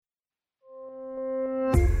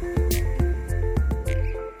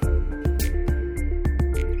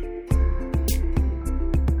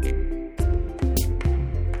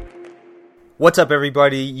What's up,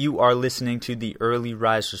 everybody? You are listening to the Early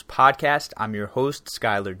Risers podcast. I'm your host,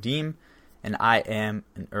 Skylar Deem, and I am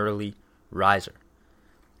an early riser.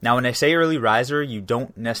 Now, when I say early riser, you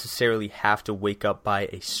don't necessarily have to wake up by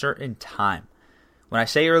a certain time. When I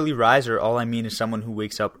say early riser, all I mean is someone who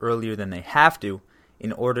wakes up earlier than they have to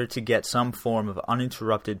in order to get some form of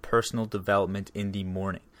uninterrupted personal development in the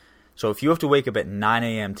morning. So if you have to wake up at 9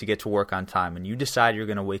 a.m. to get to work on time and you decide you're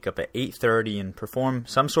going to wake up at 8:30 and perform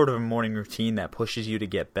some sort of a morning routine that pushes you to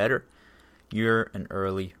get better, you're an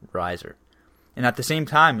early riser. And at the same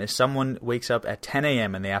time, if someone wakes up at 10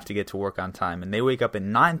 a.m. and they have to get to work on time and they wake up at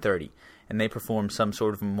 9:30 and they perform some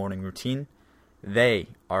sort of a morning routine, they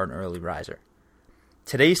are an early riser.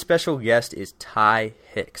 Today's special guest is Ty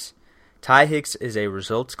Hicks. Ty Hicks is a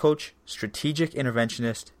results coach, strategic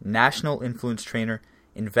interventionist, national influence trainer,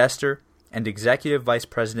 investor, and executive vice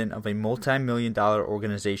president of a multi-million-dollar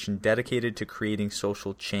organization dedicated to creating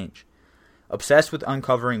social change. Obsessed with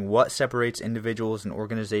uncovering what separates individuals and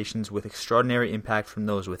organizations with extraordinary impact from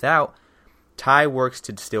those without, Ty works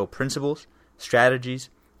to distill principles, strategies,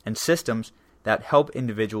 and systems that help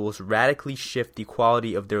individuals radically shift the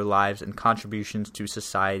quality of their lives and contributions to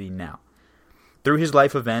society now. Through his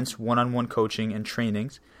life events, one-on-one coaching, and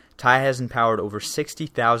trainings, Ty has empowered over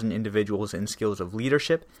 60,000 individuals in skills of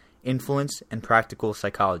leadership, influence, and practical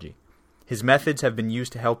psychology. His methods have been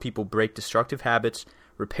used to help people break destructive habits,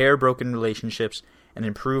 repair broken relationships, and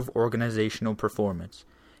improve organizational performance.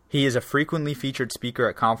 He is a frequently featured speaker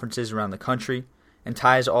at conferences around the country, and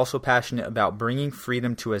Ty is also passionate about bringing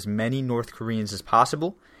freedom to as many North Koreans as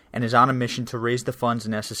possible and is on a mission to raise the funds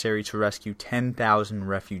necessary to rescue 10,000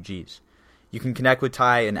 refugees. You can connect with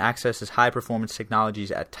Ty and access his high-performance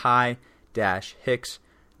technologies at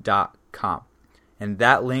ty-hicks.com. And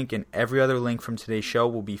that link and every other link from today's show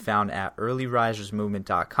will be found at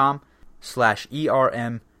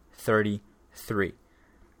earlyrisersmovement.com/ERM33.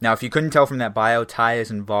 Now, if you couldn't tell from that bio, Ty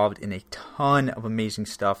is involved in a ton of amazing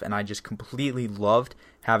stuff, and I just completely loved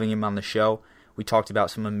having him on the show. We talked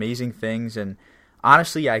about some amazing things, and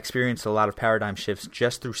honestly, I experienced a lot of paradigm shifts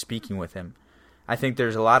just through speaking with him. I think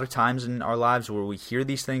there's a lot of times in our lives where we hear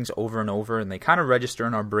these things over and over and they kind of register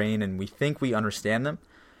in our brain and we think we understand them,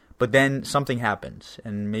 but then something happens,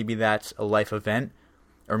 and maybe that's a life event,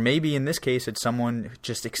 or maybe in this case it's someone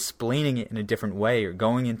just explaining it in a different way or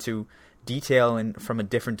going into detail and from a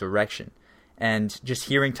different direction. And just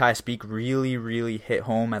hearing Ty speak really hit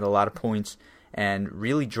home at a lot of points and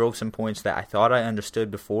really drove some points that I thought I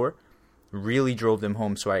understood before, really drove them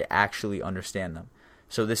home so I actually understand them.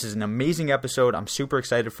 So this is an amazing episode. I'm super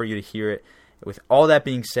excited for you to hear it. With all that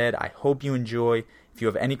being said, I hope you enjoy. If you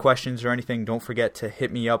have any questions or anything, don't forget to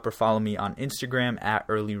hit me up or follow me on Instagram at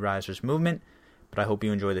Early Risers Movement. But I hope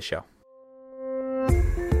you enjoy the show.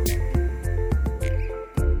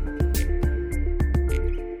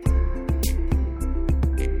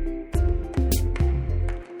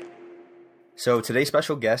 So today's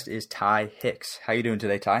special guest is Ty Hicks. How you doing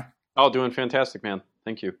today, Ty? Oh, doing fantastic, man.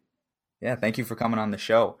 Thank you. Yeah, thank you for coming on the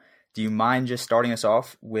show. Do you mind just starting us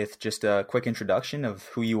off with just a quick introduction of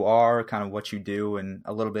who you are, kind of what you do, and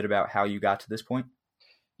a little bit about how you got to this point?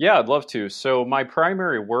 Yeah, I'd love to. So my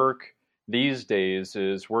primary work these days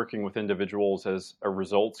is working with individuals as a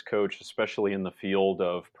results coach, especially in the field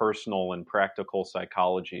of personal and practical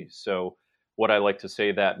psychology. So what I like to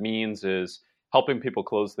say that means is helping people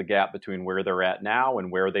close the gap between where they're at now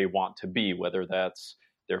and where they want to be, whether that's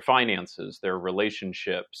their finances, their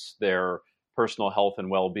relationships, their personal health and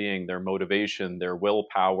well-being, their motivation, their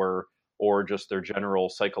willpower, or just their general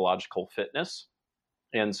psychological fitness.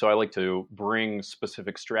 And so I like to bring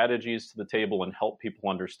specific strategies to the table and help people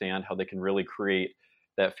understand how they can really create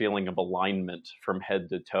that feeling of alignment from head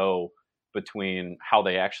to toe between how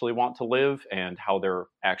they actually want to live and how they're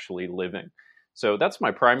actually living. So that's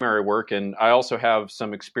my primary work. And I also have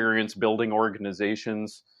some experience building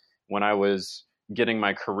organizations. When I was getting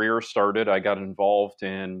my career started, I got involved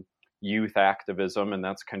in youth activism, and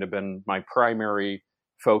that's kind of been my primary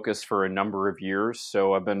focus for a number of years.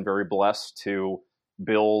 So I've been very blessed to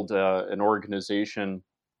build an organization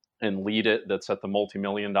and lead it that's at the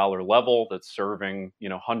multi-million-dollar level, that's serving,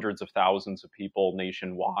 hundreds of thousands of people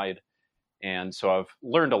nationwide. And so I've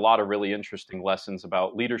learned a lot of really interesting lessons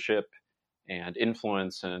about leadership and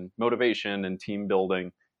influence and motivation and team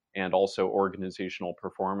building, and also organizational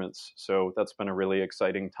performance. So that's been a really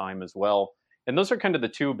exciting time as well. And those are kind of the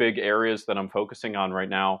two big areas that I'm focusing on right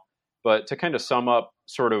now. But to kind of sum up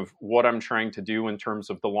sort of what I'm trying to do in terms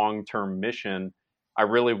of the long-term mission, I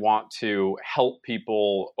really want to help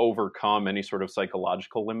people overcome any sort of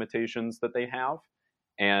psychological limitations that they have.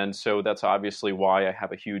 And so that's obviously why I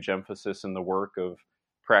have a huge emphasis in the work of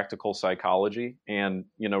practical psychology. And,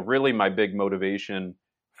 really my big motivation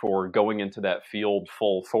for going into that field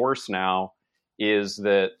full force now is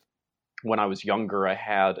that when I was younger, I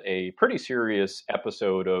had a pretty serious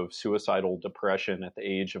episode of suicidal depression at the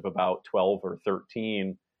age of about 12 or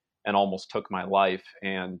 13 and almost took my life.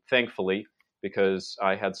 And thankfully, because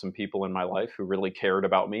I had some people in my life who really cared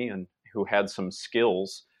about me and who had some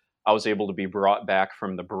skills, I was able to be brought back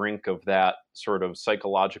from the brink of that sort of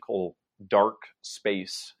psychological dark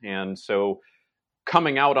space. And so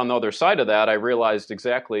coming out on the other side of that, I realized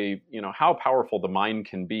exactly, how powerful the mind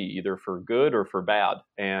can be, either for good or for bad,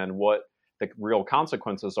 and what the real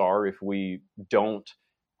consequences are if we don't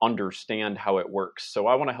understand how it works. So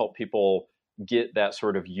I want to help people get that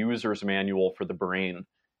sort of user's manual for the brain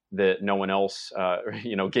that no one else,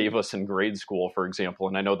 gave us in grade school, for example.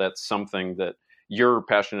 And I know that's something that you're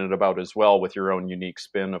passionate about as well, with your own unique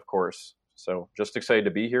spin, of course. So just excited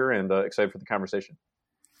to be here and excited for the conversation.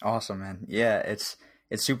 Awesome, man. Yeah, it's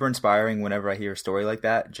super inspiring whenever I hear a story like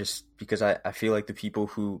that, just because I feel like the people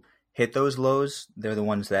who hit those lows, they're the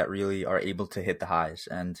ones that really are able to hit the highs.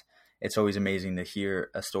 And it's always amazing to hear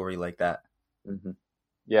a story like that. Mm-hmm.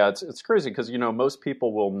 Yeah, it's crazy because, most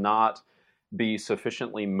people will not be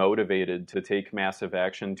sufficiently motivated to take massive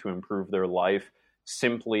action to improve their life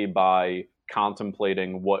simply by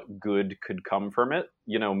contemplating what good could come from it.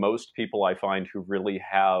 Most people I find who really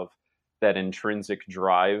have that intrinsic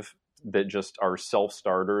drive, that just are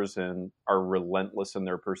self-starters and are relentless in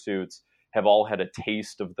their pursuits, have all had a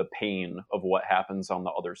taste of the pain of what happens on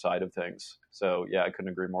the other side of things. So yeah, I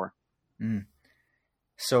couldn't agree more. Mm.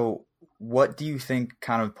 So what do you think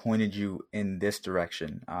kind of pointed you in this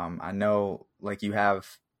direction? I know, like, you have,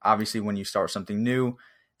 obviously when you start something new,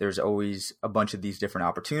 there's always a bunch of these different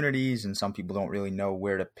opportunities and some people don't really know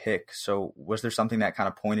where to pick. So was there something that kind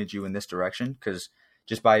of pointed you in this direction? Because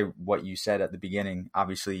just by what you said at the beginning,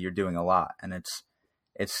 obviously you're doing a lot, and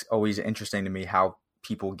it's always interesting to me how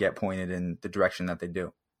people get pointed in the direction that they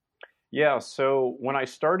do. Yeah, so when I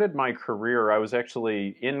started my career, I was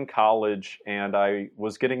actually in college and I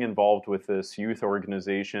was getting involved with this youth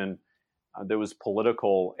organization that was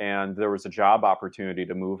political, and there was a job opportunity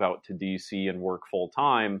to move out to DC and work full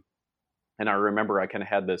time. And I remember I kind of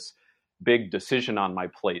had this big decision on my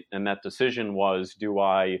plate, and that decision was, do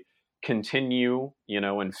I continue,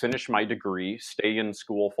 and finish my degree, stay in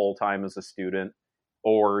school full time as a student,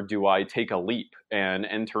 or do I take a leap and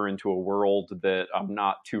enter into a world that I'm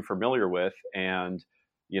not too familiar with and,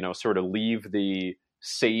 sort of leave the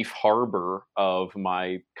safe harbor of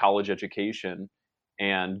my college education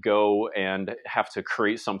and go and have to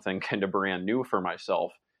create something kind of brand new for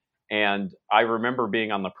myself? And I remember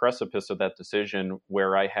being on the precipice of that decision,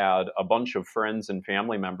 where I had a bunch of friends and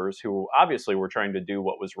family members who obviously were trying to do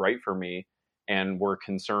what was right for me and were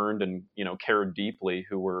concerned and, cared deeply,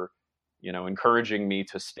 who were, encouraging me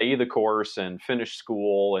to stay the course and finish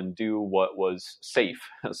school and do what was safe,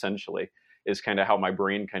 essentially, is kind of how my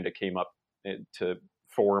brain kind of came up to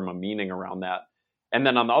form a meaning around that. And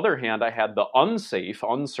then on the other hand, I had the unsafe,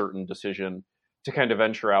 uncertain decision to kind of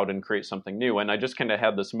venture out and create something new. And I just kind of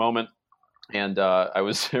had this moment, and I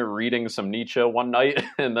was reading some Nietzsche one night,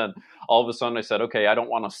 and then all of a sudden I said, okay, I don't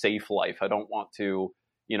want a safe life. I don't want to,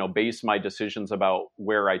 base my decisions about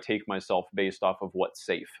where I take myself based off of what's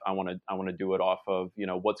safe. I want to do it off of,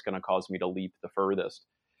 what's going to cause me to leap the furthest.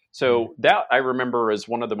 So that I remember as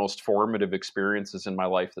one of the most formative experiences in my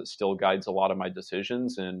life that still guides a lot of my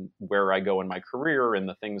decisions and where I go in my career and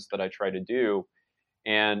the things that I try to do.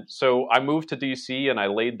 And so I moved to DC and I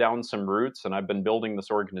laid down some roots, and I've been building this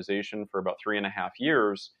organization for about 3.5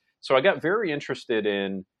 years. So I got very interested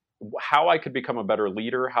in how I could become a better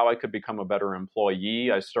leader, how I could become a better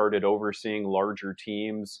employee. I started overseeing larger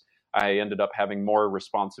teams. I ended up having more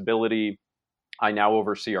responsibility. I now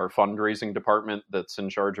oversee our fundraising department that's in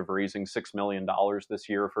charge of raising $6 million this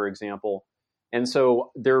year, for example. And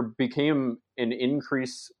so there became an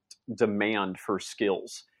increased demand for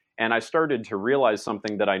skills. And I started to realize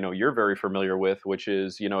something that I know you're very familiar with, which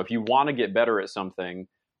is, if you want to get better at something,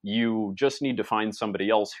 you just need to find somebody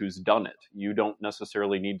else who's done it. You don't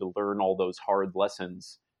necessarily need to learn all those hard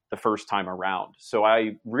lessons the first time around. So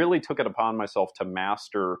I really took it upon myself to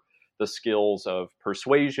master the skills of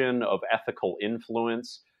persuasion, of ethical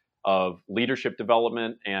influence, of leadership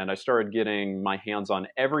development. And I started getting my hands on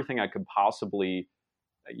everything I could possibly,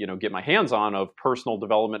 get my hands on, of personal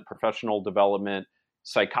development, professional development,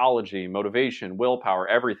 psychology, motivation, willpower,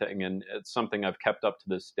 everything. And it's something I've kept up to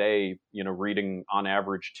this day, reading on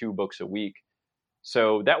average 2 books a week.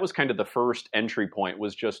 So that was kind of the first entry point,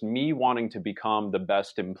 was just me wanting to become the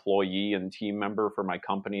best employee and team member for my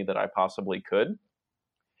company that I possibly could.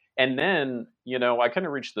 And then, I kind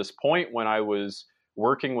of reached this point when I was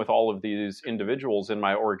working with all of these individuals in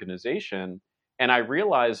my organization. And I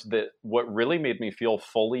realized that what really made me feel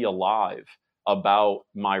fully alive about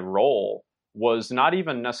my role was not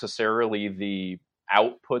even necessarily the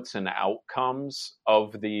outputs and outcomes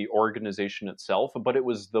of the organization itself, but it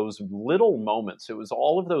was those little moments. It was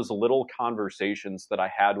all of those little conversations that I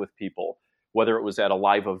had with people, whether it was at a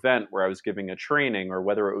live event where I was giving a training or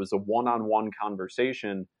whether it was a one-on-one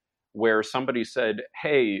conversation where somebody said,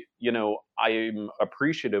 hey, I'm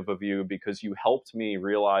appreciative of you because you helped me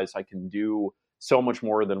realize I can do so much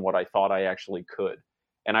more than what I thought I actually could.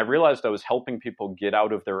 And I realized I was helping people get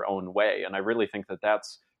out of their own way. And I really think that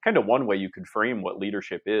that's kind of one way you could frame what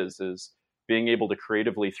leadership is being able to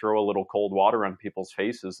creatively throw a little cold water on people's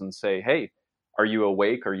faces and say, hey, are you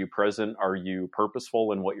awake? Are you present? Are you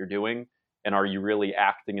purposeful in what you're doing? And are you really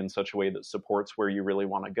acting in such a way that supports where you really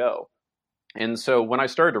want to go? And so when I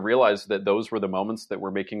started to realize that those were the moments that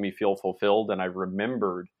were making me feel fulfilled, and I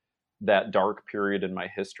remembered that dark period in my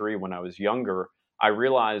history when I was younger, I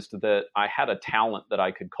realized that I had a talent that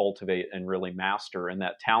I could cultivate and really master. And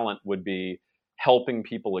that talent would be helping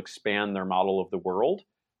people expand their model of the world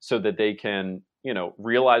so that they can,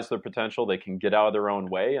 realize their potential, they can get out of their own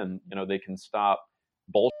way, and, they can stop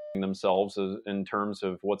bullshitting themselves in terms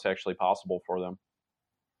of what's actually possible for them.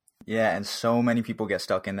 Yeah, and so many people get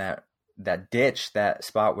stuck in that ditch, that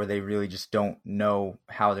spot where they really just don't know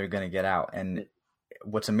how they're going to get out. And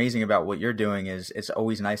what's amazing about what you're doing is it's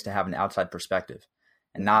always nice to have an outside perspective,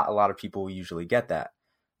 and not a lot of people usually get that.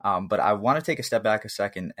 But I want to take a step back a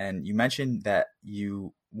second. And you mentioned that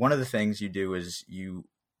one of the things you do is you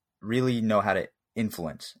really know how to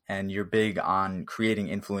influence, and you're big on creating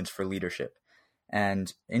influence for leadership.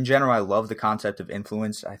 And in general, I love the concept of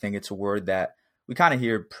influence. I think it's a word that we kind of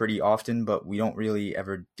hear pretty often, but we don't really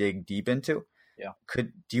ever dig deep into. Yeah.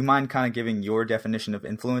 Do you mind kind of giving your definition of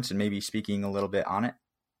influence and maybe speaking a little bit on it?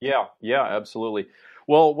 Yeah, absolutely.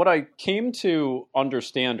 Well, what I came to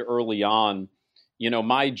understand early on,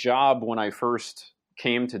 my job when I first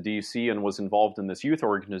came to DC and was involved in this youth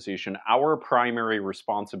organization, our primary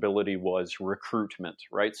responsibility was recruitment,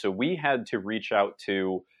 right? So we had to reach out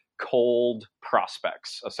to cold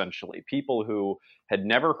prospects, essentially, people who had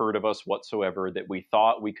never heard of us whatsoever, that we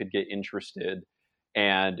thought we could get interested,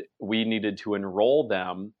 and we needed to enroll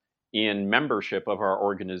them in membership of our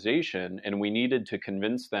organization, and we needed to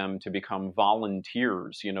convince them to become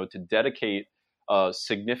volunteers, to dedicate a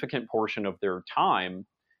significant portion of their time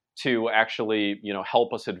to actually,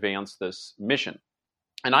 help us advance this mission.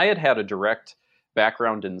 And I had a direct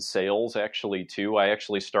background in sales, actually, too. I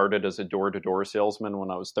actually started as a door-to-door salesman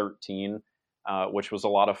when I was 13, which was a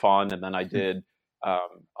lot of fun. And then I did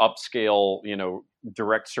upscale,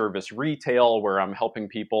 direct service retail, where I'm helping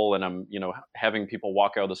people and I'm, having people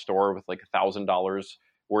walk out of the store with like $1,000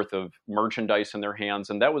 worth of merchandise in their hands.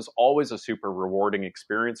 And that was always a super rewarding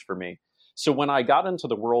experience for me. So when I got into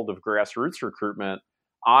the world of grassroots recruitment,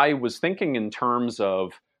 I was thinking in terms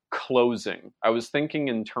of closing. I was thinking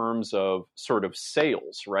in terms of sort of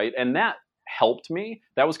sales, right? And that helped me.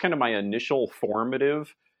 That was kind of my initial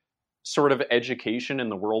formative sort of education in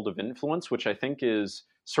the world of influence, which I think is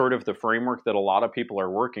sort of the framework that a lot of people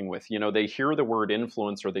are working with. They hear the word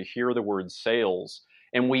influence or they hear the word sales,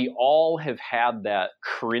 and we all have had that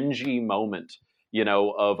cringy moment,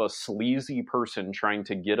 of a sleazy person trying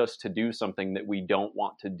to get us to do something that we don't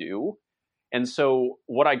want to do. And so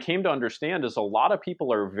what I came to understand is a lot of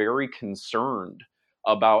people are very concerned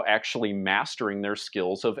about actually mastering their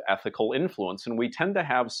skills of ethical influence. And we tend to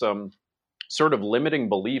have some sort of limiting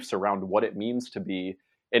beliefs around what it means to be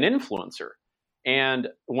an influencer. And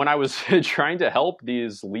when I was trying to help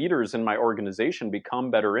these leaders in my organization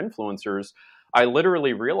become better influencers, I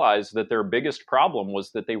literally realized that their biggest problem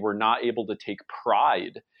was that they were not able to take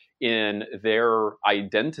pride in their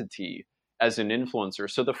identity as an influencer.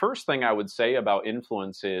 So the first thing I would say about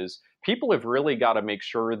influence is people have really got to make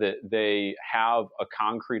sure that they have a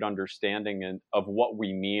concrete understanding of what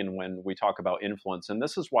we mean when we talk about influence. And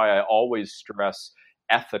this is why I always stress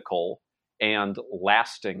ethical and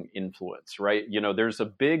lasting influence, right? There's a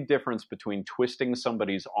big difference between twisting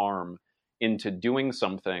somebody's arm into doing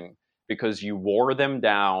something because you wore them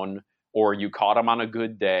down or you caught them on a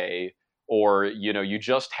good day, or, you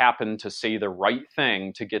just happen to say the right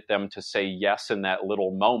thing to get them to say yes in that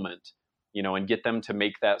little moment, and get them to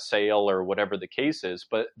make that sale or whatever the case is.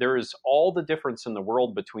 But there is all the difference in the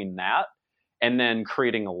world between that and then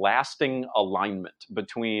creating a lasting alignment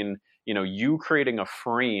between, you creating a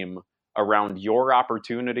frame around your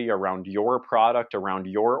opportunity, around your product, around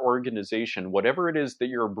your organization, whatever it is that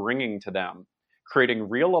you're bringing to them, creating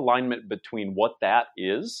real alignment between what that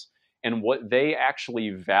is and what they actually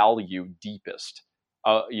value deepest,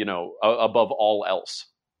 above all else.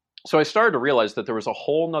 So I started to realize that there was a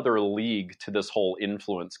whole nother league to this whole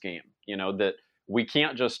influence game, that we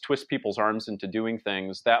can't just twist people's arms into doing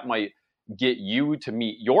things that might get you to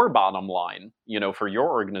meet your bottom line, for your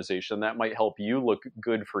organization. That might help you look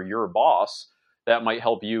good for your boss. That might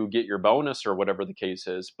help you get your bonus or whatever the case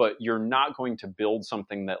is, but you're not going to build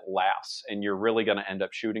something that lasts, and you're really going to end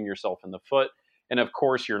up shooting yourself in the foot. And of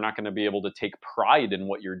course, you're not going to be able to take pride in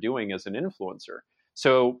what you're doing as an influencer.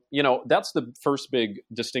 So, that's the first big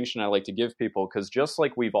distinction I like to give people, because just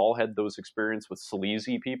like we've all had those experiences with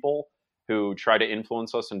sleazy people who try to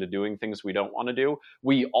influence us into doing things we don't want to do,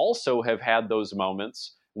 we also have had those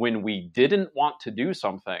moments when we didn't want to do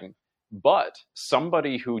something, but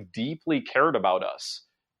somebody who deeply cared about us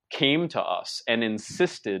came to us and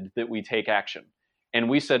insisted that we take action. And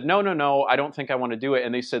we said, no, I don't think I want to do it.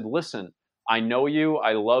 And they said, listen, I know you,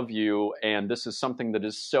 I love you, and this is something that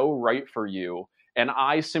is so right for you. And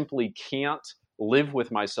I simply can't live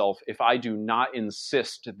with myself if I do not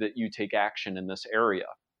insist that you take action in this area.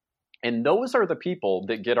 And those are the people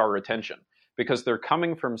that get our attention, because they're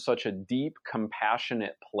coming from such a deep,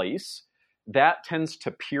 compassionate place that tends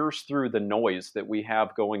to pierce through the noise that we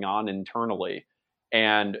have going on internally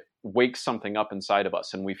and wake something up inside of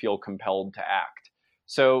us, and we feel compelled to act.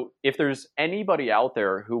 So if there's anybody out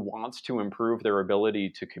there who wants to improve their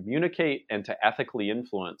ability to communicate and to ethically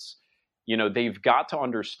influence, they've got to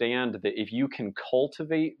understand that if you can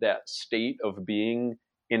cultivate that state of being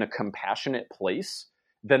in a compassionate place,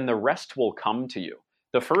 then the rest will come to you.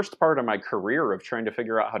 The first part of my career of trying to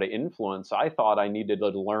figure out how to influence, I thought I needed to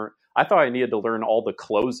learn all the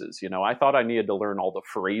closes. I thought I needed to learn all the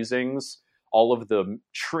phrasings, all of the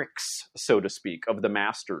tricks, so to speak, of the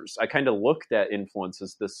masters. I kind of looked at influence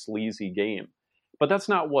as this sleazy game. But that's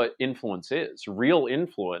not what influence is. Real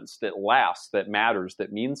influence that lasts, that matters,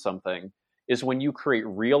 that means something, is when you create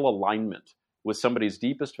real alignment with somebody's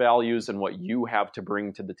deepest values and what you have to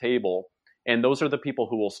bring to the table. And those are the people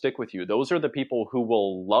who will stick with you. Those are the people who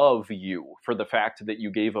will love you for the fact that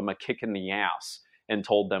you gave them a kick in the ass and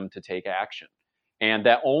told them to take action. And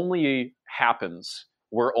that only happens,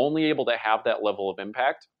 we're only able to have that level of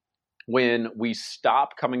impact when we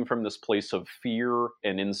stop coming from this place of fear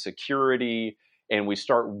and insecurity, and we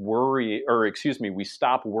stop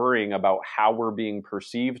worrying about how we're being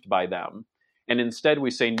perceived by them. And instead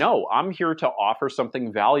we say, no, I'm here to offer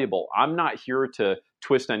something valuable. I'm not here to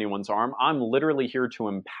twist anyone's arm. I'm literally here to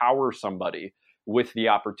empower somebody with the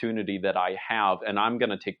opportunity that I have. And I'm going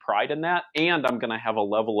to take pride in that. And I'm going to have a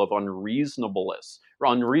level of unreasonableness,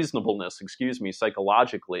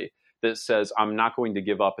 psychologically, that says I'm not going to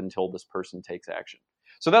give up until this person takes action.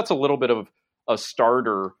 So that's a little bit of a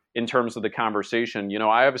starter in terms of the conversation.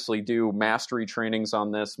 I obviously do mastery trainings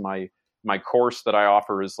on this. My course that I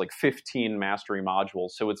offer is like 15 mastery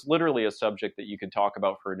modules. So it's literally a subject that you could talk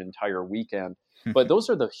about for an entire weekend. But those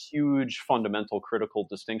are the huge fundamental critical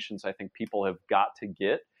distinctions I think people have got to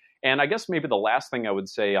get. And I guess maybe the last thing I would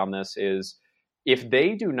say on this is, if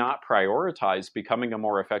they do not prioritize becoming a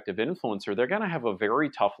more effective influencer, they're going to have a very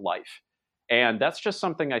tough life. And that's just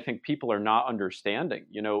something I think people are not understanding.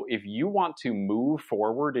 If you want to move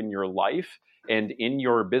forward in your life and in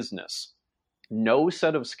your business, no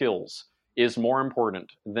set of skills is more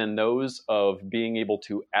important than those of being able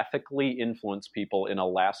to ethically influence people in a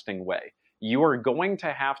lasting way. You are going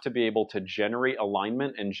to have to be able to generate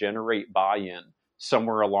alignment and generate buy-in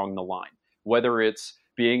somewhere along the line, whether it's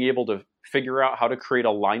being able to figure out how to create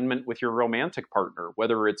alignment with your romantic partner,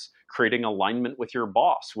 whether it's creating alignment with your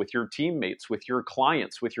boss, with your teammates, with your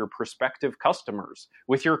clients, with your prospective customers,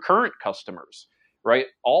 with your current customers, right?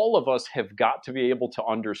 All of us have got to be able to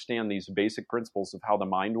understand these basic principles of how the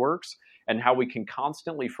mind works and how we can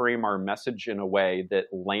constantly frame our message in a way that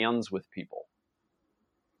lands with people.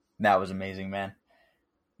 That was amazing, man.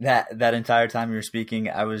 That entire time you were speaking,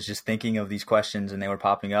 I was just thinking of these questions and they were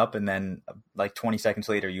popping up, and then like 20 seconds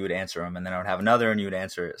later you would answer them, and then I would have another and you would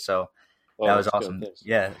answer it. So that was awesome.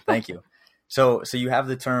 Yeah, thank you. So you have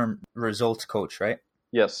the term results coach, right?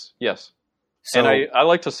 Yes. So, and I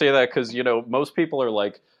like to say that because, most people are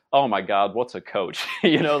like, oh my God, what's a coach?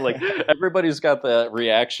 Like everybody's got that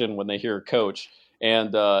reaction when they hear coach.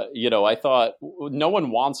 And, I thought no one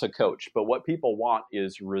wants a coach, but what people want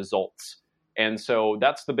is results. And so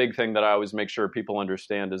that's the big thing that I always make sure people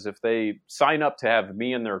understand is if they sign up to have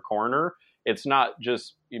me in their corner, it's not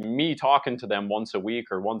just me talking to them once a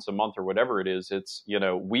week or once a month or whatever it is. It's,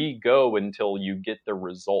 we go until you get the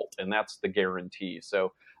result, and that's the guarantee.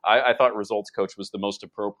 So I thought results coach was the most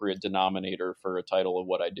appropriate denominator for a title of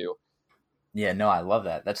what I do. Yeah, no, I love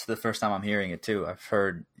that. That's the first time I'm hearing it too. I've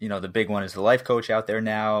heard, the big one is the life coach out there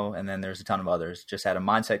now, and then there's a ton of others. Just had a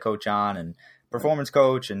mindset coach on and performance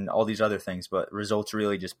coach and all these other things, but results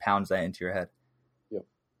really just pounds that into your head. Yep.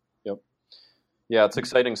 Yep. Yeah, it's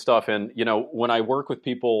exciting stuff. And, when I work with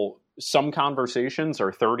people, some conversations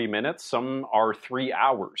are 30 minutes, some are 3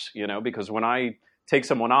 hours, because when I take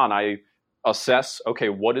someone on, I assess, okay,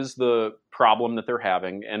 what is the problem that they're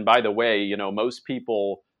having? And by the way, most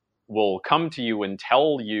people will come to you and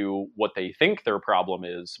tell you what they think their problem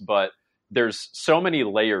is, but there's so many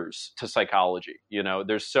layers to psychology.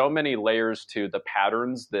 There's so many layers to the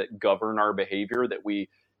patterns that govern our behavior that we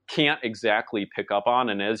can't exactly pick up on.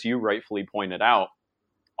 And as you rightfully pointed out,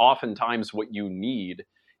 oftentimes what you need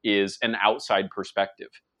is an outside perspective.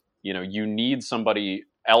 You need somebody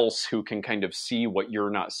else who can kind of see what you're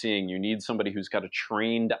not seeing. You need somebody who's got a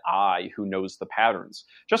trained eye who knows the patterns.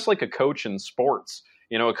 Just like a coach in sports.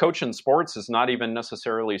 A coach in sports is not even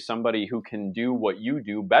necessarily somebody who can do what you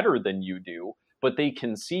do better than you do, but they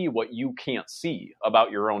can see what you can't see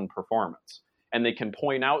about your own performance. And they can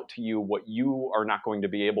point out to you what you are not going to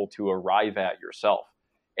be able to arrive at yourself.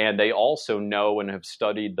 And they also know and have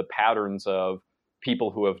studied the patterns of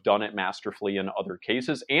people who have done it masterfully in other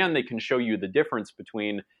cases. And they can show you the difference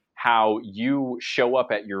between how you show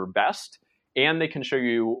up at your best, and they can show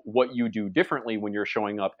you what you do differently when you're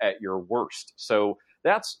showing up at your worst. So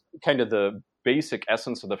that's kind of the basic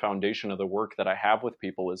essence of the foundation of the work that I have with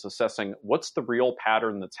people, is assessing what's the real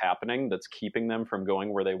pattern that's happening that's keeping them from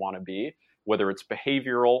going where they want to be, whether it's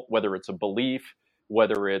behavioral, whether it's a belief,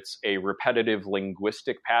 whether it's a repetitive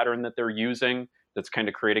linguistic pattern that they're using that's kind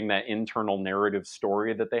of creating that internal narrative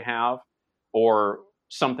story that they have, or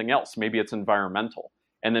something else. Maybe it's environmental.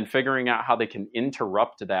 And then figuring out how they can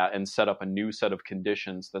interrupt that and set up a new set of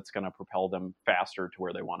conditions that's going to propel them faster to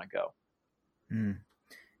where they want to go. Mm.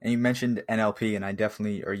 And you mentioned NLP,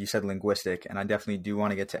 and you said linguistic, and I definitely do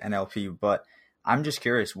want to get to NLP, but I'm just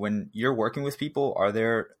curious, when you're working with people, are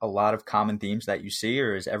there a lot of common themes that you see,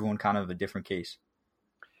 or is everyone kind of a different case?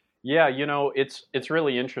 Yeah, it's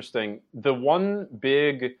really interesting. The one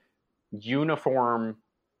big uniform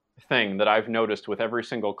thing that I've noticed with every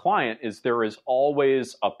single client is there is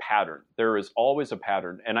always a pattern. There is always a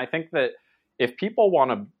pattern. And I think that if people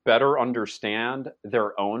want to better understand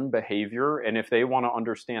their own behavior, and if they want to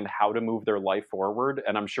understand how to move their life forward,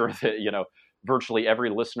 and I'm sure that, virtually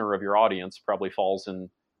every listener of your audience probably falls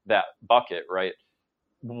in that bucket, right?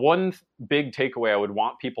 One big takeaway I would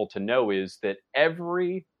want people to know is that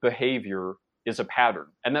every behavior is a pattern.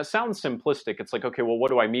 And that sounds simplistic. It's like, okay, well,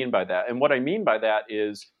 what do I mean by that? And what I mean by that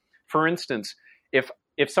is, for instance, if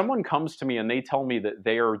someone comes to me and they tell me that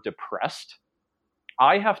they are depressed,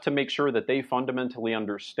 I have to make sure that they fundamentally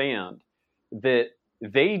understand that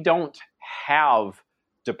they don't have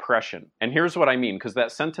depression. And here's what I mean, because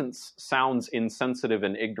that sentence sounds insensitive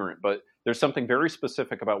and ignorant, but there's something very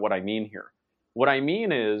specific about what I mean here. What I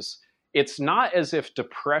mean is, it's not as if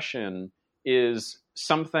depression is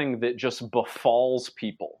something that just befalls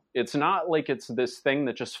people. It's not like it's this thing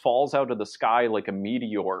that just falls out of the sky like a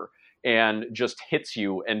meteor and just hits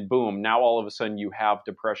you and boom, now all of a sudden you have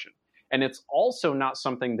depression. And it's also not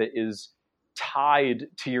something that is tied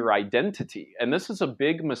to your identity. And this is a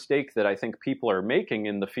big mistake that I think people are making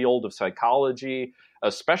in the field of psychology,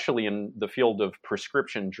 especially in the field of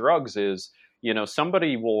prescription drugs, is,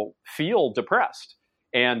 somebody will feel depressed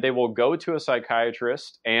and they will go to a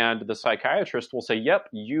psychiatrist, and the psychiatrist will say, yep,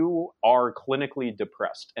 you are clinically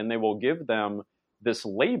depressed. And they will give them this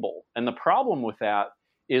label. And the problem with that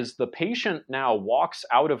is the patient now walks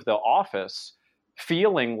out of the office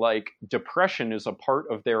feeling like depression is a part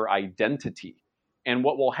of their identity. And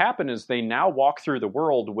what will happen is they now walk through the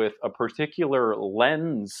world with a particular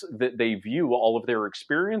lens that they view all of their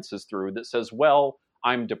experiences through that says, well,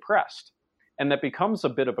 I'm depressed. And that becomes a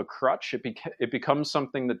bit of a crutch. It becomes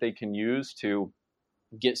something that they can use to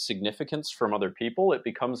get significance from other people. It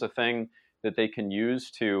becomes a thing that they can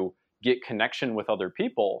use to get connection with other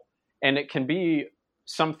people. And it can be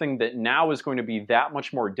something that now is going to be that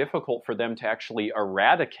much more difficult for them to actually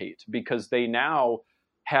eradicate, because they now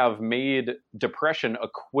have made depression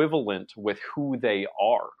equivalent with who they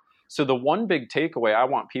are. So the one big takeaway I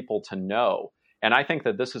want people to know, and I think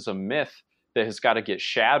that this is a myth that has got to get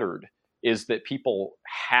shattered, is that people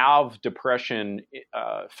have depression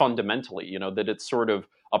fundamentally, that it's sort of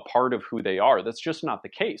a part of who they are. That's just not the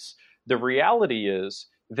case. The reality is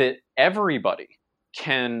that everybody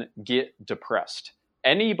can get depressed.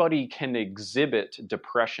 Anybody can exhibit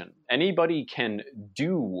depression. Anybody can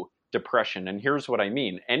do depression. And here's what I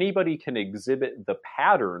mean. Anybody can exhibit the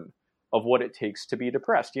pattern of what it takes to be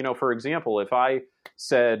depressed. For example, if I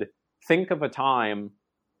said, think of a time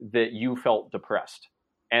that you felt depressed.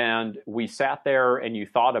 And we sat there and you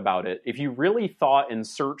thought about it. If you really thought and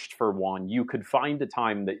searched for one, you could find a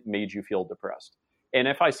time that made you feel depressed. And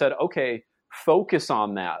if I said, okay, focus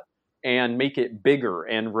on that and make it bigger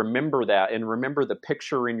and remember that and remember the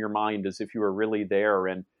picture in your mind as if you were really there.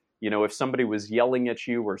 And, if somebody was yelling at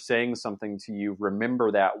you or saying something to you,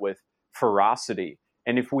 remember that with ferocity.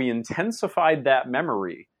 And if we intensified that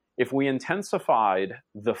memory, if we intensified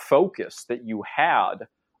the focus that you had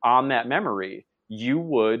on that memory, you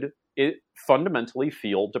would fundamentally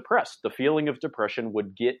feel depressed. The feeling of depression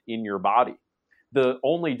would get in your body. The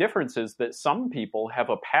only difference is that some people have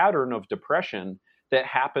a pattern of depression that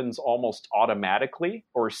happens almost automatically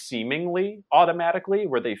or seemingly automatically,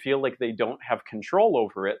 where they feel like they don't have control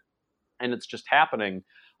over it, and it's just happening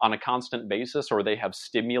on a constant basis, or they have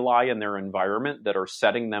stimuli in their environment that are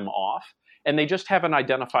setting them off, and they just haven't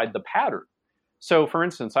identified the pattern. So, for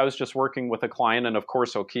instance, I was just working with a client, and of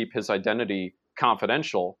course, I'll keep his identity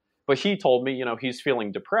confidential, but he told me, he's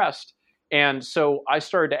feeling depressed. And so I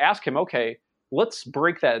started to ask him, okay, let's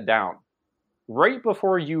break that down. Right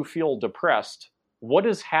before you feel depressed, what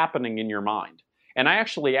is happening in your mind? And I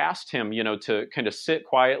actually asked him, to kind of sit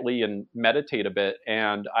quietly and meditate a bit.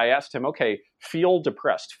 And I asked him, okay, feel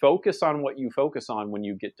depressed. Focus on what you focus on when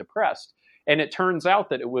you get depressed. And it turns out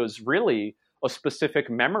that it was really a specific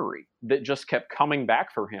memory that just kept coming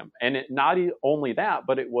back for him. And not only that,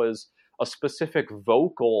 but it was a specific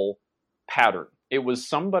vocal pattern. It was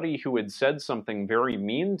somebody who had said something very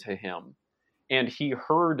mean to him, and he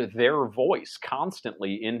heard their voice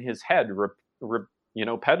constantly in his head,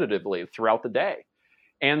 repetitively throughout the day.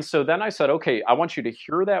 And so then I said, okay, I want you to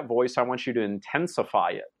hear that voice. I want you to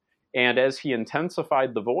intensify it. And as he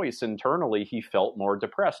intensified the voice internally, he felt more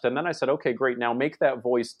depressed. And then I said, okay, great. Now make that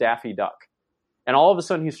voice Daffy Duck. And all of a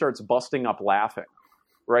sudden he starts busting up laughing,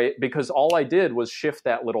 right? Because all I did was shift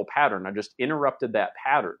that little pattern. I just interrupted that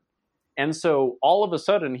pattern. And so all of a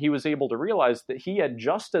sudden he was able to realize that he had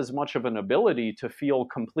just as much of an ability to feel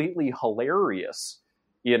completely hilarious,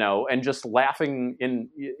 and just laughing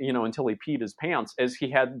until he peed his pants, as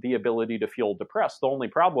he had the ability to feel depressed. The only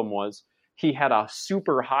problem was he had a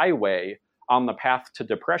super highway on the path to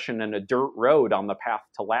depression and a dirt road on the path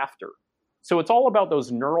to laughter. So it's all about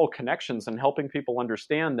those neural connections and helping people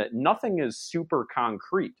understand that nothing is super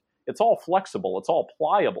concrete. It's all flexible. It's all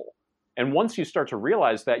pliable. And once you start to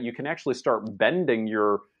realize that, you can actually start bending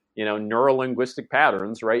your, neurolinguistic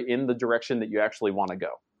patterns, right, in the direction that you actually want to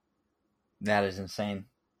go. That is insane.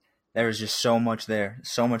 There is just so much there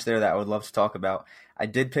that I would love to talk about. I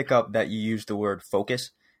did pick up that you used the word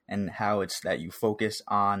focus and how it's that you focus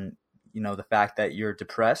on, the fact that you're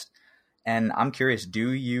depressed. And I'm curious,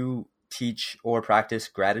 do you teach or practice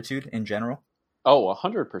gratitude in general? Oh,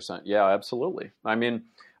 100%. Yeah, absolutely. I mean,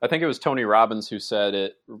 I think it was Tony Robbins who said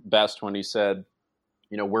it best when he said,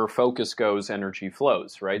 where focus goes, energy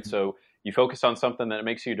flows, right? Mm-hmm. So you focus on something that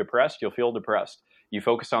makes you depressed, you'll feel depressed. You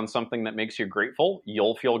focus on something that makes you grateful,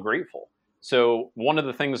 you'll feel grateful. So one of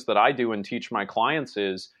the things that I do and teach my clients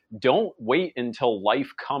is don't wait until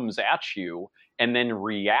life comes at you and then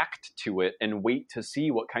react to it and wait to see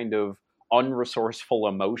what kind of unresourceful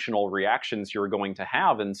emotional reactions you're going to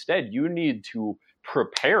have. Instead, you need to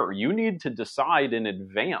prepare. You need to decide in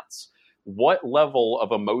advance, what level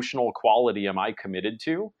of emotional quality am I committed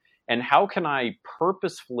to? And how can I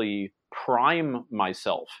purposefully prime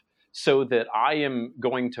myself so that I am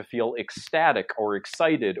going to feel ecstatic or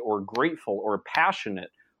excited or grateful or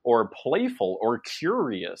passionate or playful or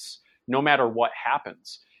curious no matter what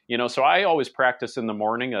happens? So I always practice in the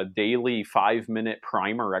morning a daily 5-minute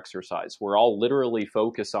primer exercise where I'll literally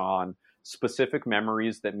focus on specific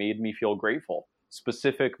memories that made me feel grateful,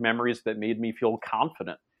 specific memories that made me feel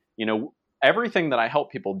confident. Everything that I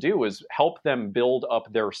help people do is help them build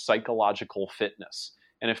up their psychological fitness.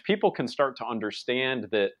 And if people can start to understand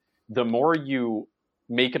that the more you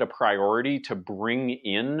make it a priority to bring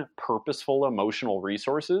in purposeful emotional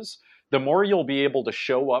resources, the more you'll be able to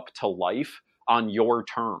show up to life on your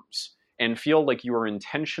terms and feel like you are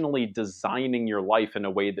intentionally designing your life in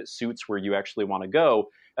a way that suits where you actually want to go,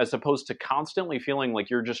 as opposed to constantly feeling like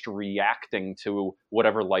you're just reacting to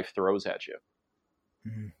whatever life throws at you.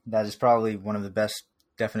 That is probably one of the best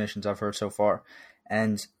definitions I've heard so far.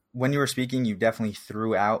 And when you were speaking, you definitely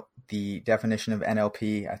threw out the definition of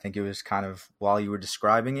NLP. I think it was kind of while you were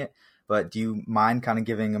describing it, but do you mind kind of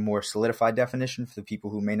giving a more solidified definition for the people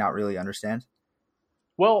who may not really understand?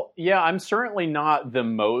 Well, yeah, I'm certainly not the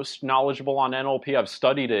most knowledgeable on NLP. I've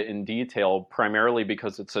studied it in detail primarily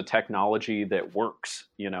because it's a technology that works.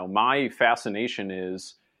 My fascination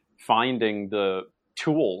is finding the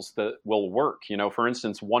tools that will work. For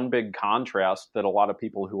instance, one big contrast that a lot of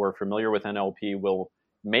people who are familiar with NLP will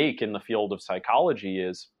make in the field of psychology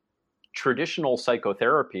is traditional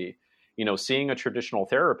psychotherapy. Seeing a traditional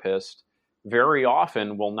therapist very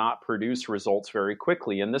often will not produce results very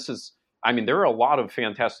quickly. And there are a lot of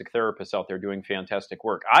fantastic therapists out there doing fantastic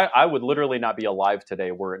work. I would literally not be alive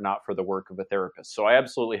today were it not for the work of a therapist. So I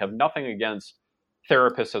absolutely have nothing against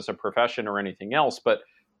therapists as a profession or anything else. But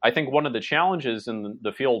I think one of the challenges in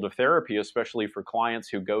the field of therapy, especially for clients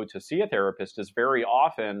who go to see a therapist, is very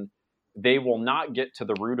often they will not get to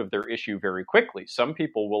the root of their issue very quickly. Some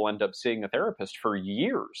people will end up seeing a therapist for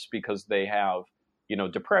years because they have,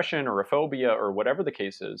 depression or a phobia or whatever the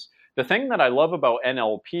case is. The thing that I love about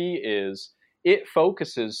NLP is it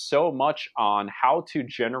focuses so much on how to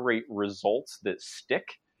generate results that stick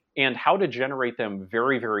and how to generate them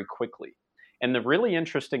very, very quickly. And the really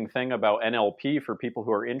interesting thing about NLP for people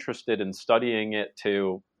who are interested in studying it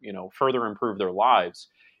to, further improve their lives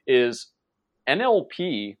is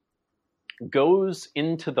NLP goes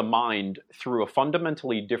into the mind through a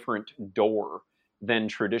fundamentally different door than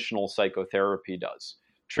traditional psychotherapy does.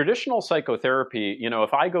 Traditional psychotherapy,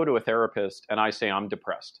 if I go to a therapist and I say I'm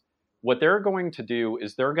depressed, what they're going to do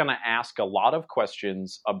is they're going to ask a lot of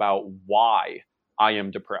questions about why I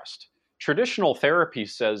am depressed. Traditional therapy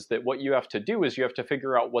says that what you have to do is you have to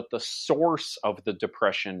figure out what the source of the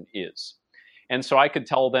depression is. And so I could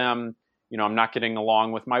tell them, I'm not getting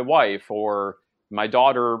along with my wife, or my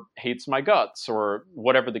daughter hates my guts, or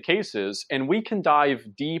whatever the case is. And we can dive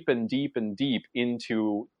deep and deep and deep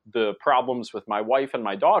into the problems with my wife and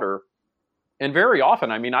my daughter. And very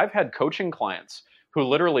often, I've had coaching clients who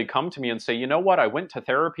literally come to me and say, you know what, I went to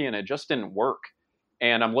therapy and it just didn't work.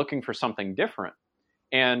 And I'm looking for something different.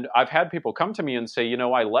 And I've had people come to me and say,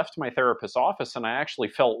 I left my therapist's office and I actually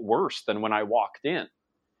felt worse than when I walked in.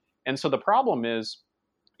 And so the problem is,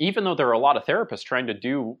 even though there are a lot of therapists trying to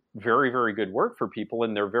do very, very good work for people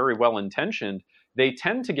and they're very well intentioned, they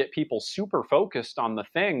tend to get people super focused on the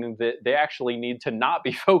thing that they actually need to not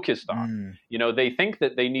be focused on. They think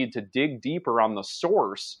that they need to dig deeper on the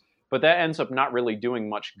source, but that ends up not really doing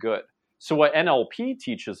much good. So what NLP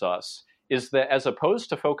teaches us is that as opposed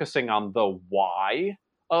to focusing on the why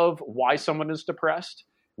of why someone is depressed,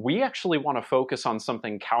 we actually want to focus on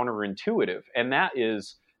something counterintuitive, and that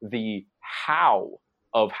is the how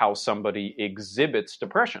of how somebody exhibits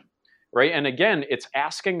depression, right? And again, it's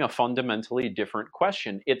asking a fundamentally different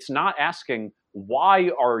question. It's not asking, why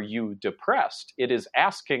are you depressed? It is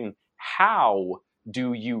asking, how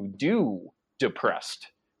do you do depressed,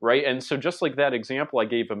 right? And so just like that example I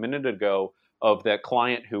gave a minute ago of that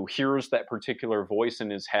client who hears that particular voice in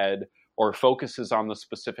his head or focuses on the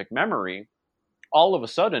specific memory, all of a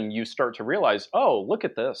sudden you start to realize, oh, look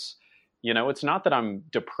at this. It's not that I'm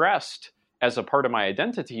depressed as a part of my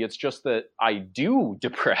identity. It's just that I do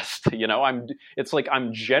depressed. It's like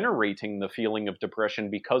I'm generating the feeling of depression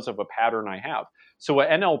because of a pattern I have. So what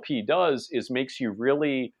NLP does is makes you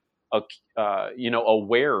really,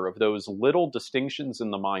 aware of those little distinctions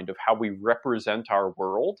in the mind of how we represent our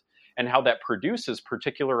world and how that produces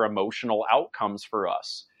particular emotional outcomes for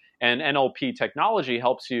us. And NLP technology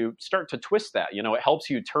helps you start to twist that. It helps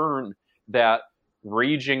you turn that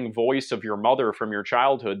raging voice of your mother from your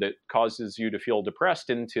childhood that causes you to feel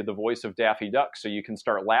depressed into the voice of Daffy Duck, so you can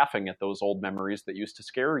start laughing at those old memories that used to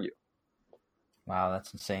scare you. Wow,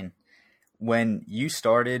 that's insane. When you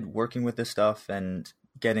started working with this stuff and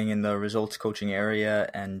getting in the results coaching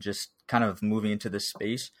area and just kind of moving into this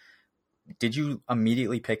space, did you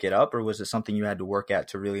immediately pick it up, or was it something you had to work at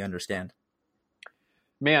to really understand?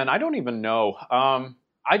 Man, I don't even know.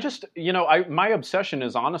 I just, my obsession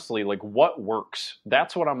is honestly like what works.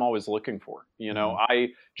 That's what I'm always looking for. I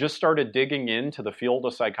just started digging into the field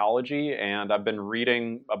of psychology, and I've been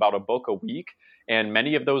reading about a book a week, and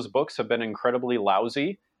many of those books have been incredibly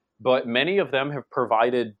lousy, but many of them have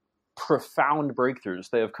provided profound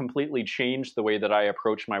breakthroughs. They have completely changed the way that I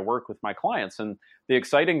approach my work with my clients. And the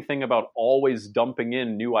exciting thing about always dumping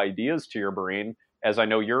in new ideas to your brain, as I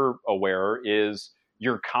know you're aware, is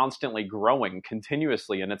you're constantly growing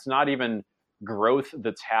continuously. And it's not even growth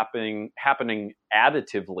that's happening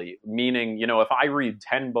additively, meaning, if I read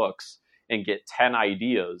 10 books and get 10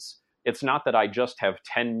 ideas, it's not that I just have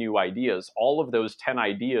 10 new ideas. All of those 10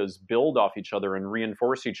 ideas build off each other and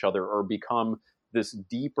reinforce each other, or become this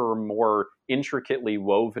deeper, more intricately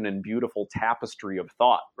woven and beautiful tapestry of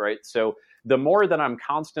thought, right? So the more that I'm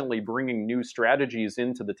constantly bringing new strategies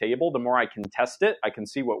into the table, the more I can test it. I can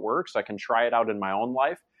see what works. I can try it out in my own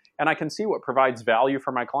life, and I can see what provides value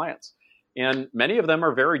for my clients. And many of them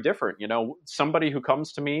are very different. Somebody who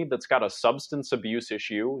comes to me that's got a substance abuse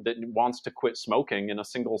issue that wants to quit smoking in a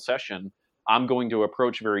single session, I'm going to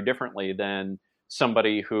approach very differently than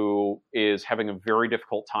somebody who is having a very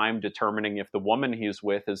difficult time determining if the woman he's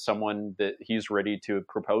with is someone that he's ready to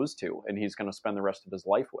propose to and he's going to spend the rest of his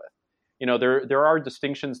life with. There are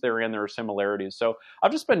distinctions there and there are similarities. So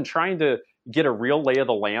I've just been trying to get a real lay of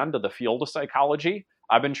the land of the field of psychology.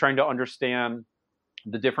 I've been trying to understand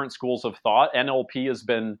the different schools of thought. NLP has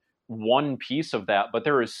been one piece of that, but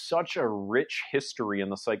there is such a rich history in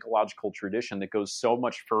the psychological tradition that goes so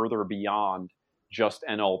much further beyond just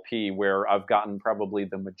NLP, where I've gotten probably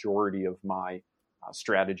the majority of my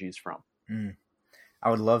strategies from. I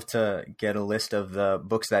would love to get a list of the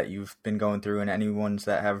books that you've been going through and any ones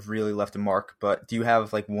that have really left a mark, but do you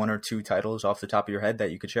have like one or two titles off the top of your head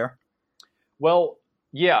that you could share? Well,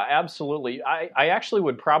 yeah, absolutely. I actually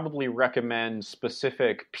would probably recommend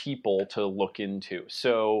specific people to look into.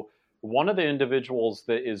 So one of the individuals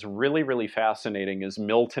that is really, really fascinating is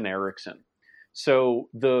Milton Erickson. So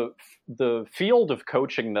the field of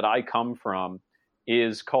coaching that I come from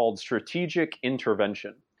is called strategic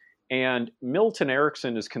intervention. And Milton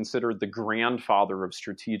Erickson is considered the grandfather of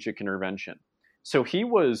strategic intervention. So he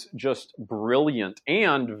was just brilliant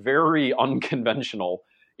and very unconventional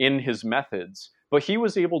in his methods, but he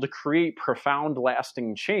was able to create profound,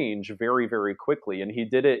 lasting change very, very quickly. And he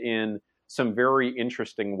did it in some very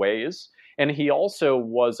interesting ways. And he also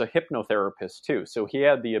was a hypnotherapist too. So he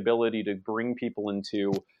had the ability to bring people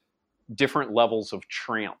into different levels of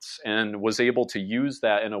trance and was able to use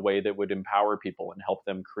that in a way that would empower people and help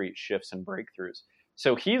them create shifts and breakthroughs.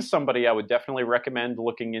 So he's somebody I would definitely recommend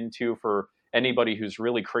looking into for anybody who's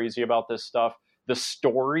really crazy about this stuff. The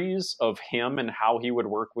stories of him and how he would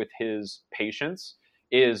work with his patients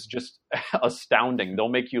is just astounding. They'll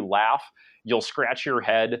make you laugh. You'll scratch your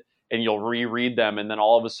head and you'll reread them. And then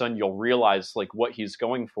all of a sudden you'll realize like what he's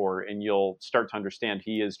going for. And you'll start to understand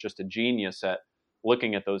he is just a genius at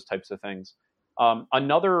looking at those types of things.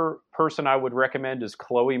 Another person I would recommend is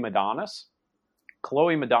Chloe Madonis.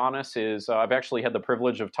 Chloe Madonis is, I've actually had the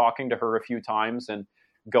privilege of talking to her a few times and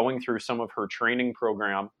going through some of her training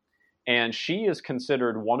program. And she is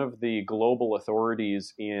considered one of the global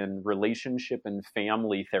authorities in relationship and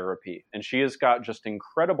family therapy. And she has got just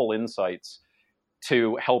incredible insights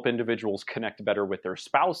to help individuals connect better with their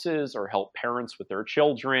spouses or help parents with their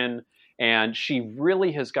children. And she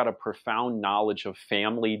really has got a profound knowledge of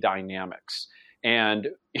family dynamics. And,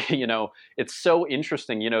 it's so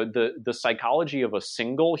interesting. The psychology of a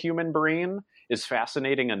single human brain is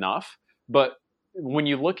fascinating enough. But when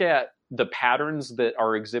you look at the patterns that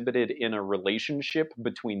are exhibited in a relationship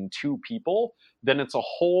between two people, then it's a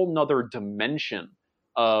whole nother dimension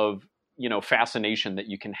of, fascination that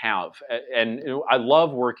you can have. And I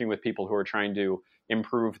love working with people who are trying to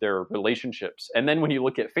improve their relationships. And then when you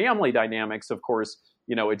look at family dynamics, of course,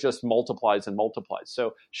 it just multiplies and multiplies.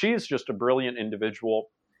 So she's just a brilliant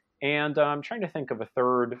individual. And I'm trying to think of a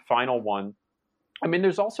third, final one. I mean,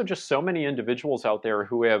 there's also just so many individuals out there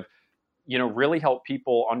who have, really helped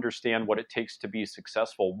people understand what it takes to be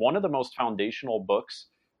successful. One of the most foundational books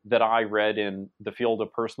that I read in the field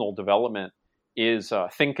of personal development is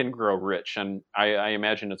Think and Grow Rich. And I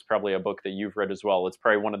imagine it's probably a book that you've read as well. It's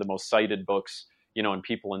probably one of the most cited books, in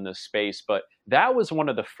people in this space. But that was one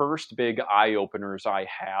of the first big eye-openers I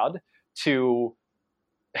had to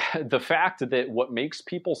the fact that what makes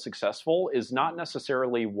people successful is not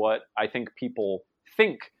necessarily what I think people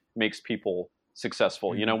think makes people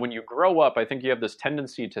successful. Mm-hmm. When you grow up, I think you have this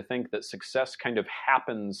tendency to think that success kind of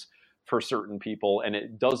happens for certain people and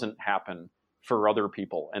it doesn't happen for other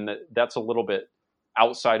people. And that's a little bit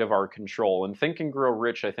outside of our control. And Think and Grow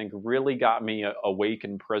Rich, I think, really got me awake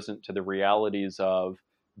and present to the realities of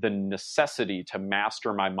the necessity to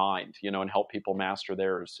master my mind, and help people master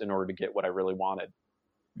theirs in order to get what I really wanted.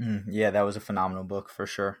 Yeah, that was a phenomenal book for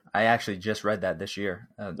sure. I actually just read that this year.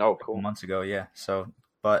 Oh, cool. A couple months ago. Yeah. So,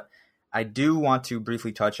 but I do want to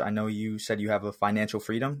briefly touch, I know you said you have a financial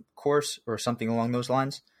freedom course or something along those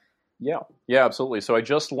lines. Yeah, absolutely. So I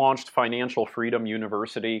just launched Financial Freedom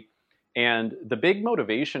University. And the big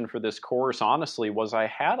motivation for this course, honestly, was I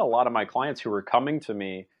had a lot of my clients who were coming to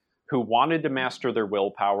me who wanted to master their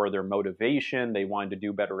willpower, their motivation. They wanted to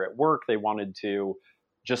do better at work. They wanted to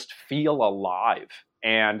just feel alive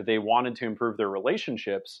and they wanted to improve their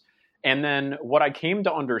relationships. And then what I came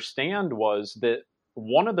to understand was that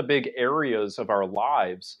one of the big areas of our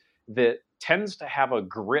lives that tends to have a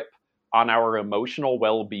grip on our emotional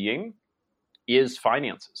well-being is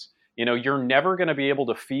finances. You're never going to be able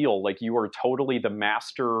to feel like you are totally the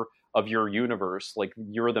master of your universe, like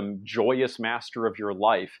you're the joyous master of your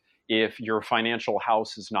life, if your financial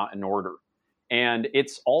house is not in order. And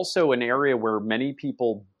it's also an area where many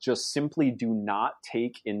people just simply do not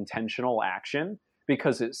take intentional action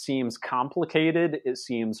because it seems complicated. It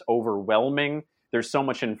seems overwhelming. There's so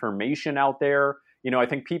much information out there. I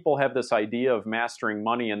think people have this idea of mastering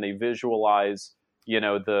money and they visualize,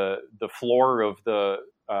 the floor of the,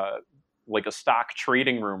 like a stock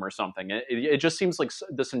trading room or something. It just seems like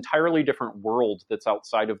this entirely different world that's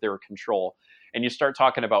outside of their control. And you start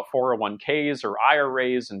talking about 401ks or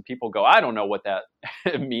IRAs and people go, I don't know what that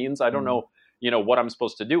means. I don't know, what I'm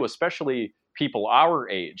supposed to do, especially people our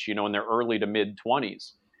age, in their early to mid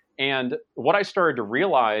 20s. And what I started to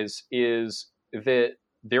realize is that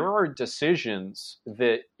there are decisions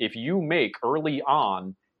that if you make early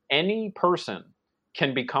on, any person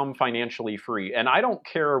can become financially free. And I don't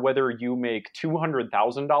care whether you make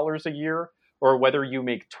 $200,000 a year or whether you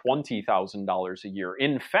make $20,000 a year.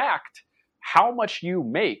 In fact, how much you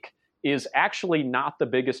make is actually not the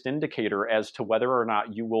biggest indicator as to whether or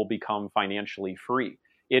not you will become financially free.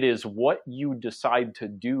 It is what you decide to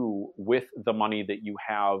do with the money that you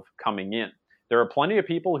have coming in. There are plenty of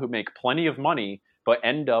people who make plenty of money but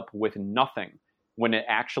end up with nothing when it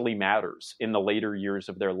actually matters in the later years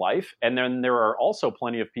of their life. And then there are also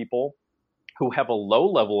plenty of people who have a low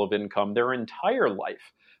level of income their entire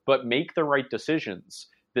life, but make the right decisions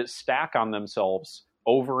that stack on themselves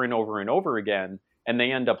over and over and over again, and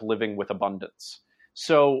they end up living with abundance.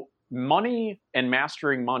 So money and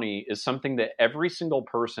mastering money is something that every single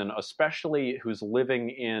person, especially who's living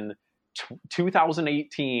in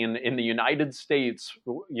 2018 in the United States,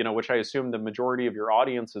 which I assume the majority of your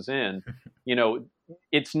audience is in,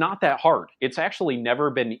 it's not that hard. It's actually never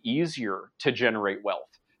been easier to generate wealth,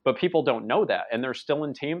 but people don't know that. And they're still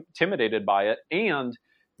intimidated by it. And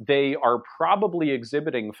they are probably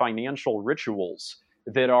exhibiting financial rituals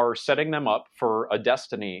that are setting them up for a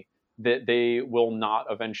destiny that they will not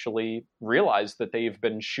eventually realize that they've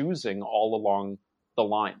been choosing all along the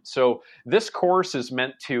line. So this course is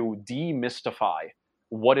meant to demystify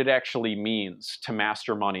what it actually means to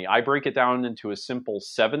master money. I break it down into a simple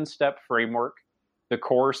 7-step framework. The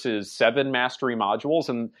course is 7 mastery modules.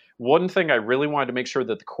 And one thing I really wanted to make sure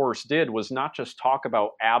that the course did was not just talk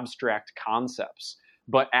about abstract concepts,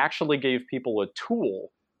 but actually gave people a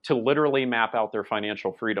tool to literally map out their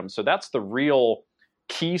financial freedom. So that's the real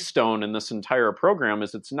keystone in this entire program.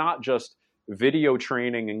 Is it's not just video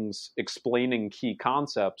trainings explaining key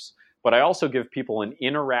concepts, but I also give people an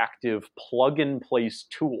interactive plug-and-place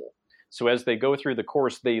tool. So as they go through the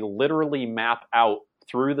course, they literally map out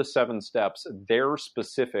through the 7 steps their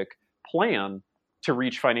specific plan to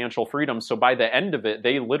reach financial freedom. So by the end of it,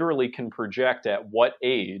 they literally can project at what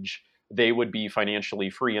age they would be financially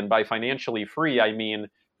free. And by financially free, I mean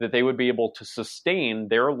that they would be able to sustain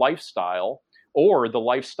their lifestyle or the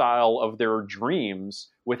lifestyle of their dreams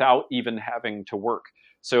without even having to work.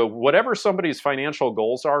 So whatever somebody's financial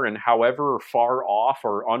goals are and however far off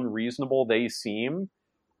or unreasonable they seem,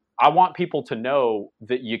 I want people to know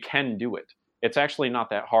that you can do it. It's actually not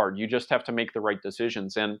that hard. You just have to make the right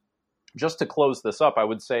decisions. And just to close this up, I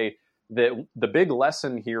would say that the big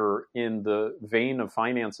lesson here in the vein of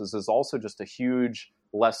finances is also just a huge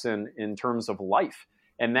lesson in terms of life.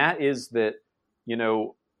 And that is that,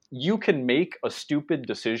 you can make a stupid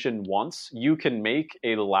decision once. You can make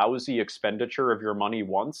a lousy expenditure of your money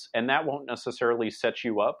once, and that won't necessarily set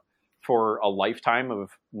you up for a lifetime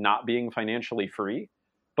of not being financially free.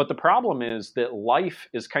 But the problem is that life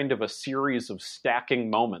is kind of a series of stacking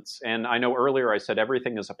moments. And I know earlier I said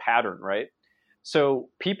everything is a pattern, right? So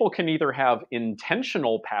people can either have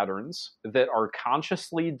intentional patterns that are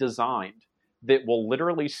consciously designed that will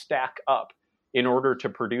literally stack up in order to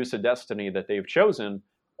produce a destiny that they've chosen,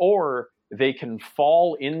 or they can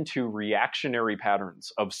fall into reactionary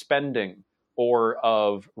patterns of spending or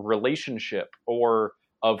of relationship or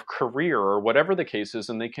of career or whatever the case is,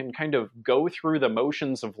 and they can kind of go through the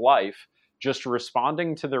motions of life just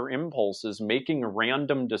responding to their impulses, making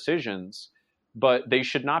random decisions. But they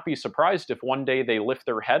should not be surprised if one day they lift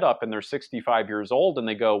their head up and they're 65 years old and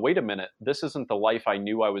they go, wait a minute, this isn't the life I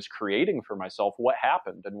knew I was creating for myself. What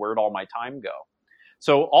happened and where'd all my time go?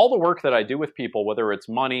 So all the work that I do with people, whether it's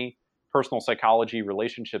money, personal psychology,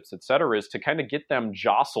 relationships, et cetera, is to kind of get them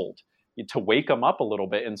jostled, to wake them up a little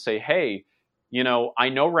bit and say, hey, I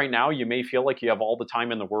know right now you may feel like you have all the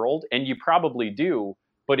time in the world, and you probably do,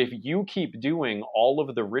 but if you keep doing all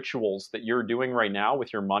of the rituals that you're doing right now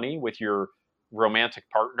with your money, with your romantic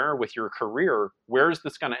partner, with your career, where is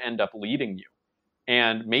this going to end up leading you?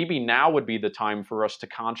 And maybe now would be the time for us to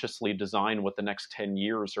consciously design what the next 10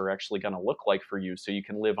 years are actually going to look like for you so you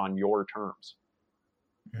can live on your terms.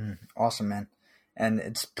 Awesome, man. And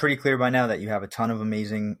it's pretty clear by now that you have a ton of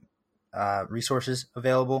amazing resources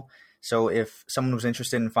available. So if someone was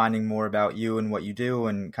interested in finding more about you and what you do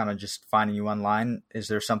and kind of just finding you online, is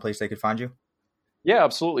there some place they could find you? Yeah,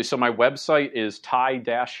 absolutely. So my website is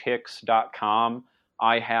ty-hicks.com.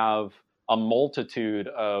 I have a multitude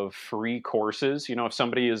of free courses. If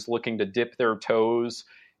somebody is looking to dip their toes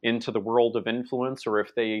into the world of influence, or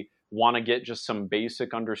if they want to get just some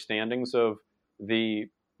basic understandings of the,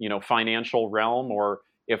 financial realm, or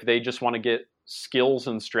if they just want to get skills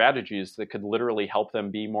and strategies that could literally help them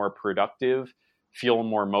be more productive, feel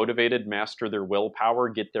more motivated, master their willpower,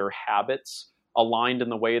 get their habits aligned in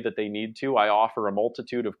the way that they need to. I offer a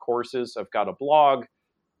multitude of courses. I've got a blog.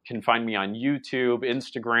 You can find me on YouTube,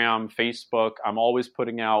 Instagram, Facebook. I'm always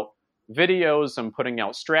putting out videos. I'm putting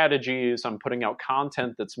out strategies. I'm putting out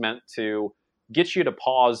content that's meant to get you to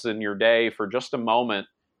pause in your day for just a moment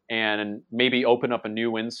and maybe open up a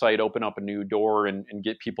new insight, open up a new door, and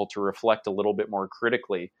get people to reflect a little bit more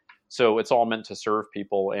critically. So it's all meant to serve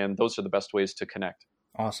people, and those are the best ways to connect.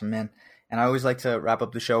 Awesome, man. And I always like to wrap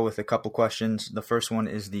up the show with a couple questions. The first one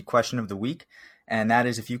is the question of the week, and that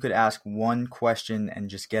is if you could ask one question and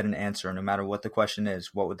just get an answer, no matter what the question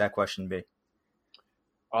is, what would that question be?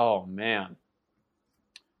 Oh, man.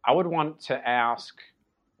 I would want to ask,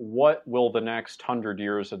 what will the next 100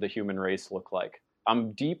 years of the human race look like?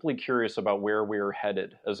 I'm deeply curious about where we're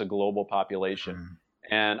headed as a global population.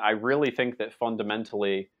 And I really think that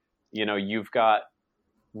fundamentally, you've got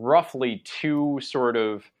roughly two sort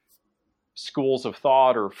of schools of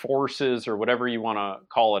thought or forces or whatever you want to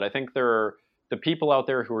call it. I think there are the people out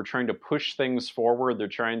there who are trying to push things forward. They're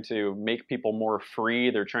trying to make people more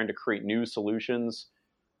free. They're trying to create new solutions.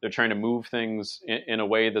 They're trying to move things in a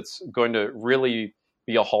way that's going to really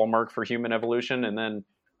be a hallmark for human evolution. And then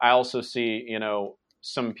I also see,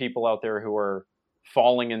 some people out there who are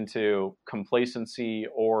falling into complacency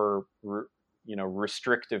or,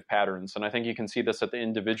 restrictive patterns. And I think you can see this at the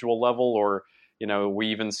individual level, or, we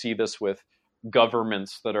even see this with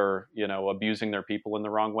governments that are, abusing their people in the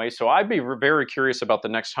wrong way. So I'd be very curious about the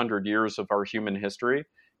next 100 years of our human history.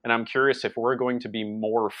 And I'm curious if we're going to be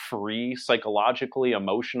more free psychologically,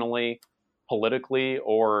 emotionally, politically,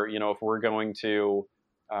 or, if we're going to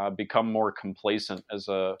become more complacent as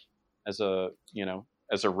a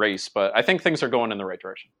race. But I think things are going in the right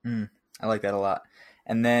direction. I like that a lot.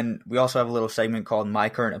 And then we also have a little segment called My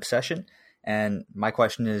Current Obsession. And my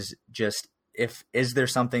question is just, is there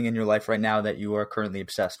something in your life right now that you are currently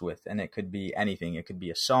obsessed with? And it could be anything. It could be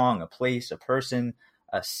a song, a place, a person,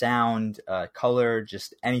 a sound, a color,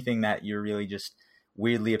 just anything that you're really just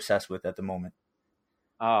weirdly obsessed with at the moment.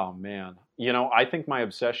 Oh, man. I think my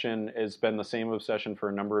obsession has been the same obsession for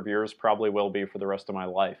a number of years, probably will be for the rest of my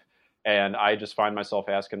life. And I just find myself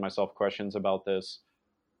asking myself questions about this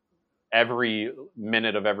every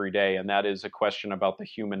minute of every day. And that is a question about the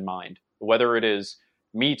human mind, whether it is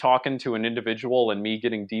me talking to an individual and me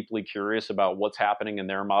getting deeply curious about what's happening in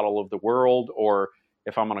their model of the world, or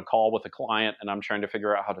if I'm on a call with a client and I'm trying to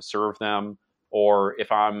figure out how to serve them, or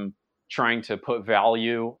if I'm trying to put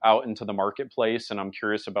value out into the marketplace and I'm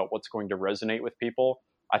curious about what's going to resonate with people.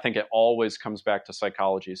 I think it always comes back to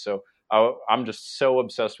psychology. So I'm just so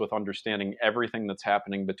obsessed with understanding everything that's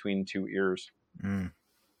happening between two ears.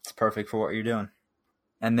 It's perfect for what you're doing.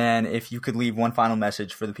 And then if you could leave one final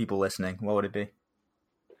message for the people listening, what would it be?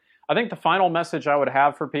 I think the final message I would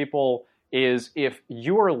have for people is, if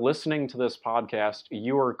you are listening to this podcast,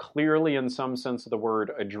 you are clearly, in some sense of the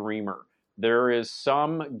word, a dreamer. There is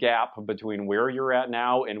some gap between where you're at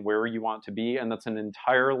now and where you want to be, and that's an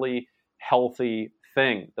entirely healthy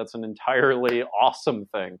thing. That's an entirely awesome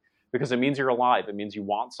thing, because it means you're alive. It means you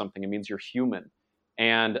want something. It means you're human.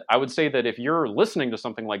 And I would say that if you're listening to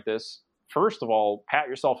something like this, first of all, pat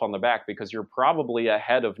yourself on the back, because you're probably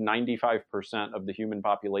ahead of 95% of the human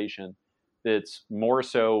population that's more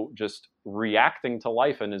so just reacting to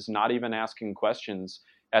life and is not even asking questions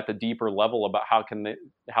at the deeper level about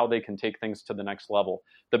how they can take things to the next level.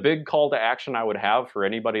 The big call to action I would have for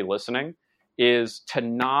anybody listening is to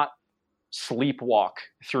not sleepwalk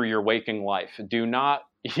through your waking life. Do not,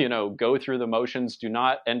 go through the motions. Do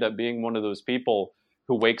not end up being one of those people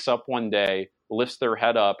who wakes up one day, lifts their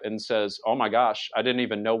head up and says, oh my gosh, I didn't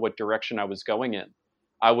even know what direction I was going in.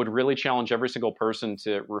 I would really challenge every single person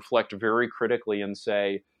to reflect very critically and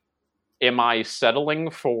say, am I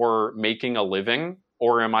settling for making a living,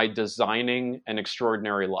 or am I designing an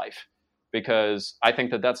extraordinary life? Because I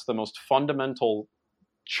think that that's the most fundamental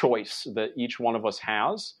choice that each one of us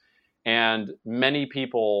has. And many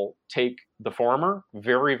people take the former.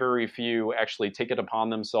 Very, very few actually take it upon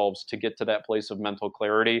themselves to get to that place of mental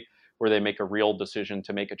clarity where they make a real decision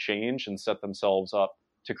to make a change and set themselves up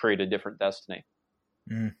to create a different destiny.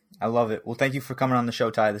 I love it. Well, thank you for coming on the show,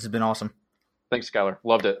 Ty. This has been awesome. Thanks, Skylar.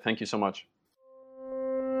 Loved it. Thank you so much.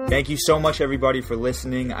 Thank you so much, everybody, for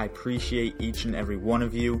listening. I appreciate each and every one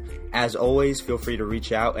of you. As always, feel free to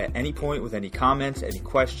reach out at any point with any comments, any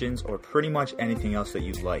questions, or pretty much anything else that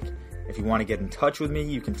you'd like. If you want to get in touch with me,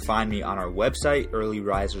 you can find me on our website,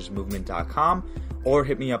 earlyrisersmovement.com, or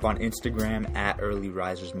hit me up on Instagram at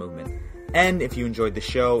earlyrisersmovement. And if you enjoyed the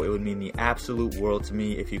show, it would mean the absolute world to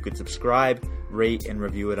me if you could subscribe, rate, and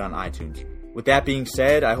review it on iTunes. With that being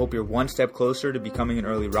said, I hope you're one step closer to becoming an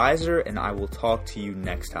early riser, and I will talk to you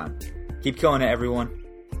next time. Keep killing it, everyone.